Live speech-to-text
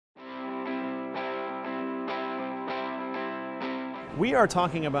We are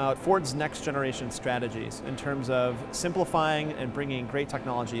talking about Ford's next generation strategies in terms of simplifying and bringing great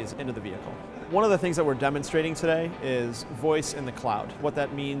technologies into the vehicle. One of the things that we're demonstrating today is voice in the cloud. What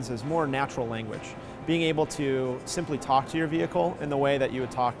that means is more natural language. Being able to simply talk to your vehicle in the way that you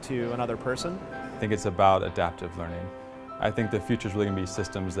would talk to another person. I think it's about adaptive learning. I think the future is really going to be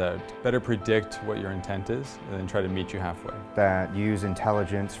systems that better predict what your intent is and then try to meet you halfway. That use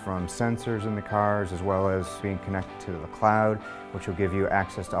intelligence from sensors in the cars as well as being connected to the cloud, which will give you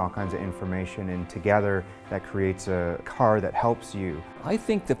access to all kinds of information, and together that creates a car that helps you. I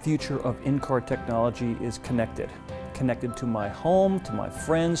think the future of in-car technology is connected. Connected to my home, to my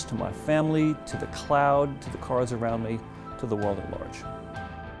friends, to my family, to the cloud, to the cars around me, to the world at large.